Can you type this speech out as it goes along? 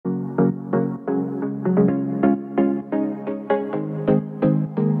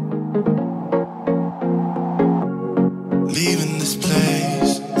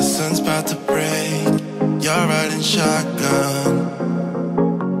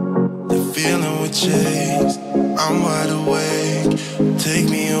feeling with chase. I'm wide awake, take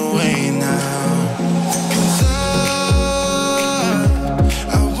me away now. 'Cause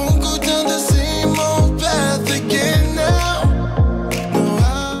I won't go down the same old path again now. No,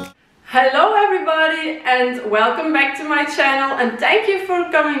 Hello everybody and welcome back to my channel, and thank you for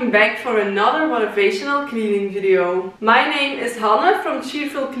coming back for another motivational cleaning video. My name is Hanne from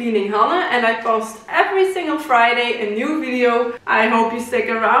cheerful.cleaning.hanne and I post every single Friday a new video. I hope you stick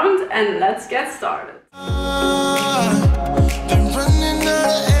around and let's get started. been running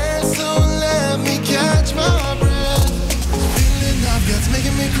out of air, so let me catch my breath. Feeling I've got's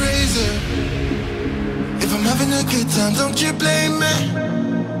making me crazy. If I'm having a good time, don't you blame me.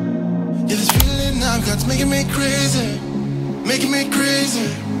 Yeah, this feeling I've got's making me crazy, making me crazy.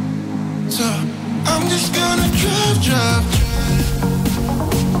 So I'm just gonna drive.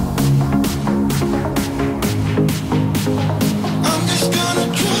 I'm just gonna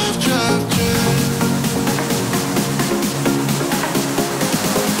drive.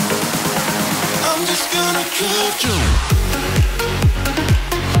 I'm just gonna drive.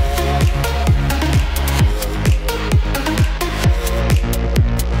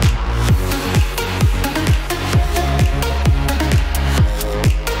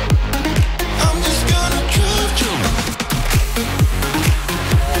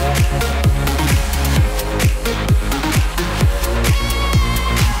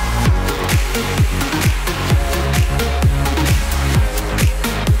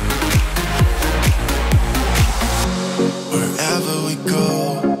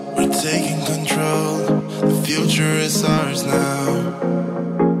 It's ours now.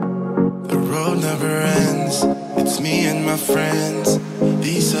 The road never ends. It's me and my friends.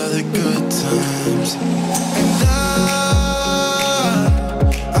 These are the good times. And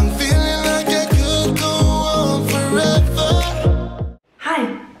I'm feeling like I could go on forever. Hi,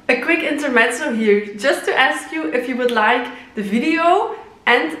 a quick intermezzo here just to ask you if you would like the video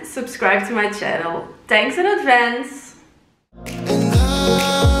and subscribe to my channel. Thanks in advance.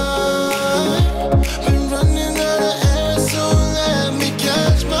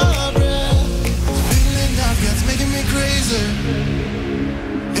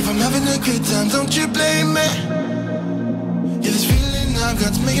 Having a good time, don't you blame me. Yeah, this feeling I've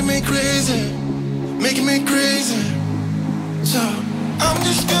got's making me crazy, making me crazy. So I'm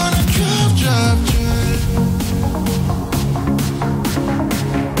just gonna drive.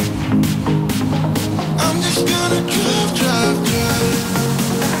 I'm just gonna drive.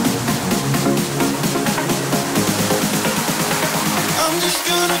 I'm just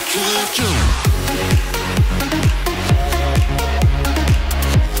gonna drive.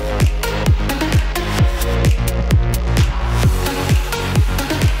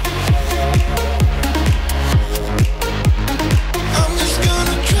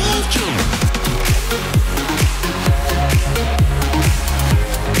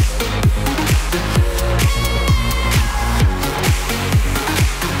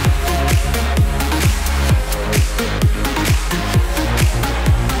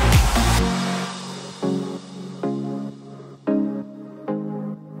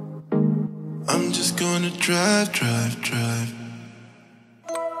 I'm just gonna drive.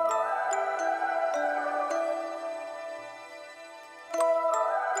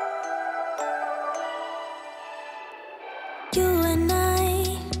 You and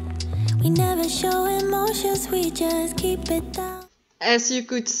I, we never show emotions, we just keep it down. As you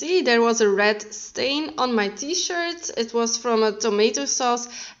could see, there was a red stain on my t-shirt. It was from a tomato sauce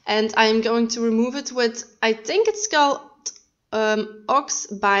and I'm going to remove it with, I think it's called ox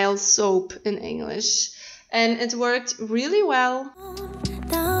bile soap in English, and it worked really well.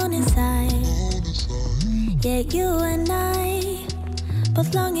 Down inside, yeah, you and I,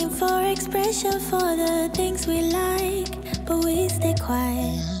 both longing for expression for the things we like, but we stay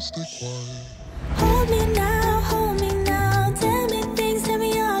quiet. Hold me now, tell me things, tell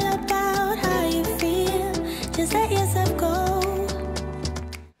me all about how you feel, just let yourself go.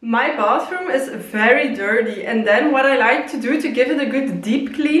 My bathroom is very dirty, and then what I like to do to give it a good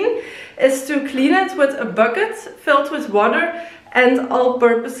deep clean is to clean it with a bucket filled with water and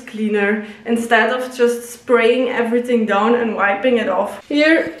all-purpose cleaner instead of just spraying everything down and wiping it off.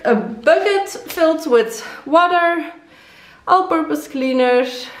 Here, a bucket filled with water, all-purpose cleaner,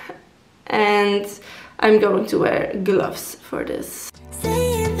 and I'm going to wear gloves for this.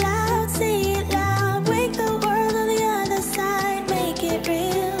 Say it loud, wake the world on the other side, make it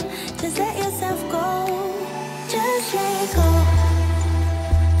real, just let yourself go, just let go.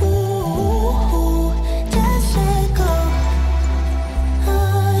 Ooh, just let go.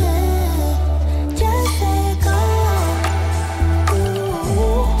 Oh yeah, just let go.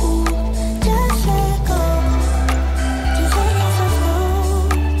 Ooh,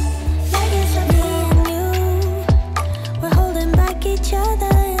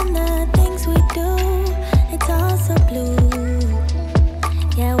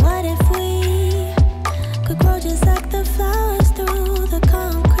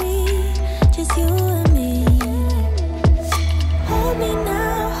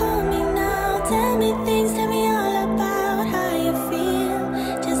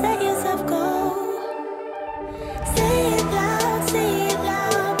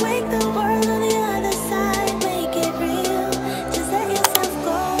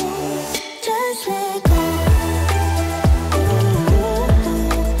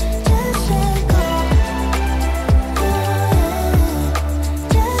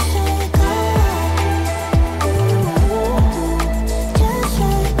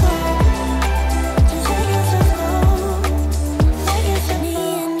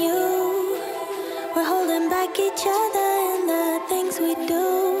 each other in the things we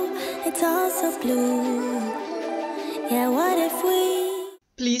do. It's all so blue. Yeah, what if we...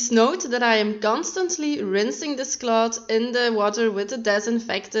 Please note that I am constantly rinsing this cloth in the water with the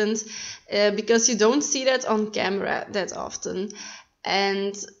disinfectant because you don't see that on camera that often.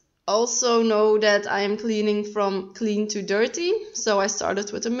 And also know that I am cleaning from clean to dirty. So I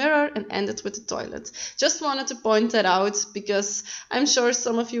started with the mirror and ended with the toilet. Just wanted to point that out because I'm sure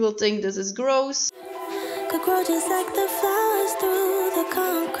some of you will think this is gross. Could grow just like the flowers through the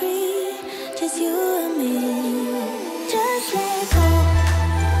concrete. Just you and me. Just let go.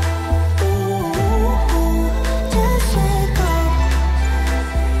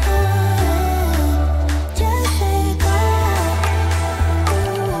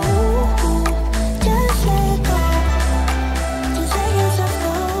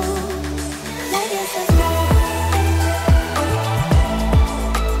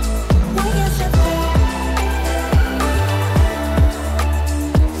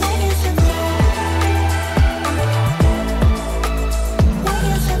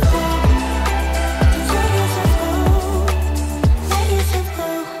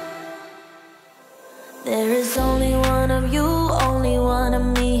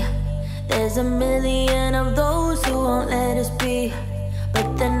 There's a million of those who won't let us be,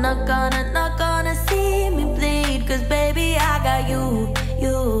 but they're not gonna see me bleed. Cause baby, I got you.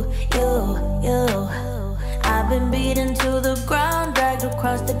 I've been beaten to the ground, dragged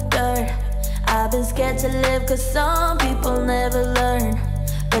across the dirt. I've been scared to live cause some people never learn.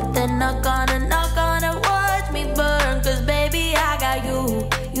 But they're not gonna watch me burn. Cause baby, I got you.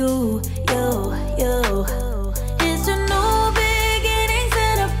 It's a new beginnings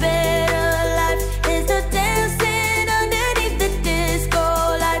and a better life. It's the dancing underneath the disco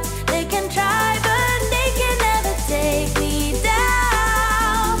lights. They can try but they can never take me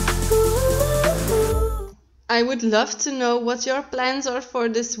down. Ooh. I would love to know what your plans are for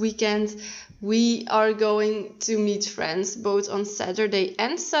this weekend. We are going to meet friends both on Saturday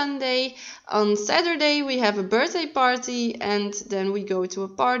and Sunday. On Saturday we have a birthday party and then we go to a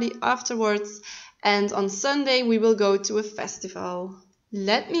party afterwards. And on Sunday we will go to a festival.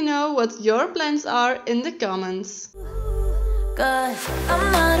 Let me know what your plans are in the comments. Cause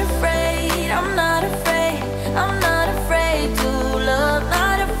I'm not afraid, I'm not afraid, I'm not afraid to love,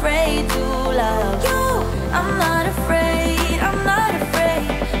 not afraid to love you. I'm not afraid, I'm not afraid,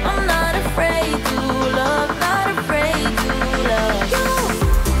 I'm not afraid to love, not afraid to love you.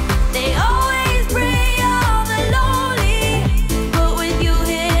 They always bring all the lonely, but with you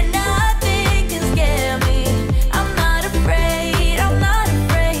here nothing can scare me. I'm not afraid, I'm not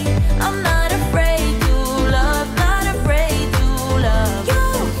afraid, I'm not afraid to love, not afraid to love you.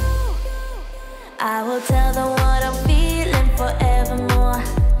 I will tell them what I'm feeling forevermore.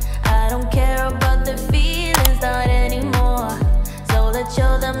 I don't care about the feelings, not anymore. So let's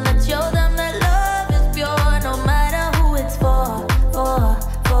show them that love is pure, no matter who it's for.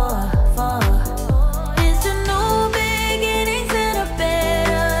 It's a new beginnings and a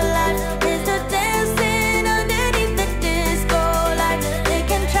better life. It's the dancing underneath the disco lights. They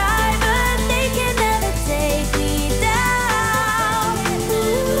can try but they can never take me down.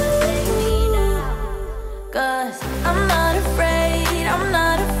 Cause I'm not afraid, I'm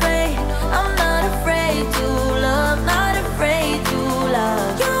not afraid, I'm not afraid to love, not afraid to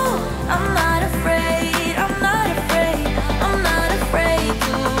love you. I'm not afraid, I'm not afraid, I'm not afraid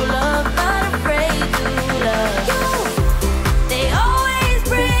to love, not afraid to love you. They always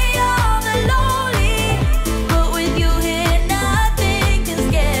bring all the lonely, but with you here nothing can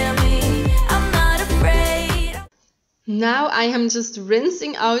scare me. I'm not afraid. Now I am just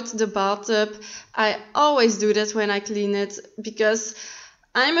rinsing out the bathtub. I always do that when I clean it because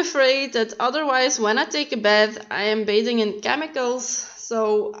I'm afraid that otherwise when I take a bath I am bathing in chemicals,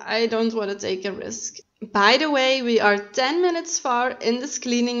 so I don't want to take a risk. By the way, we are 10 minutes far in this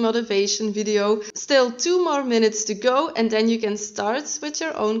cleaning motivation video. Still 2 more minutes to go and then you can start with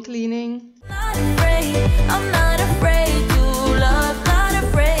your own cleaning. Not afraid, I'm not afraid to love, not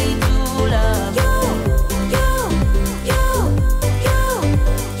afraid to love you.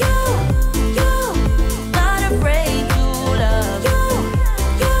 Not afraid to love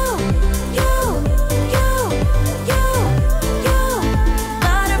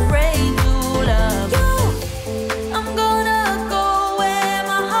not afraid to love. I'm gonna go where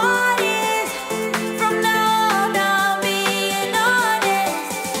my heart is. From now on, I'm being honest.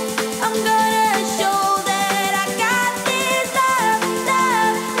 I'm gonna show that I got this love.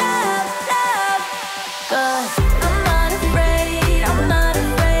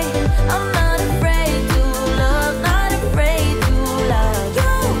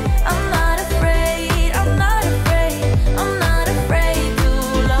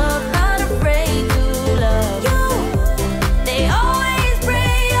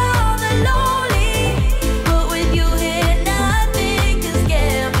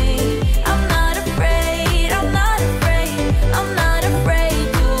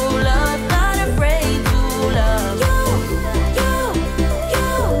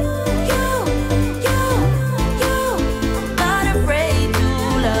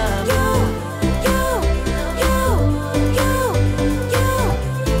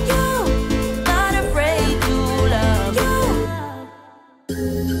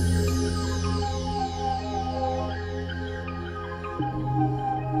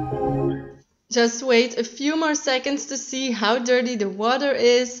 Just wait a few more seconds to see how dirty the water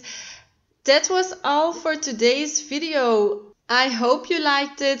is. That was all for today's video. I hope you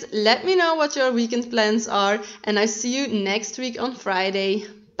liked it. Let me know what your weekend plans are, and I see you next week on Friday.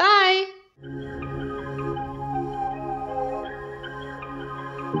 Bye!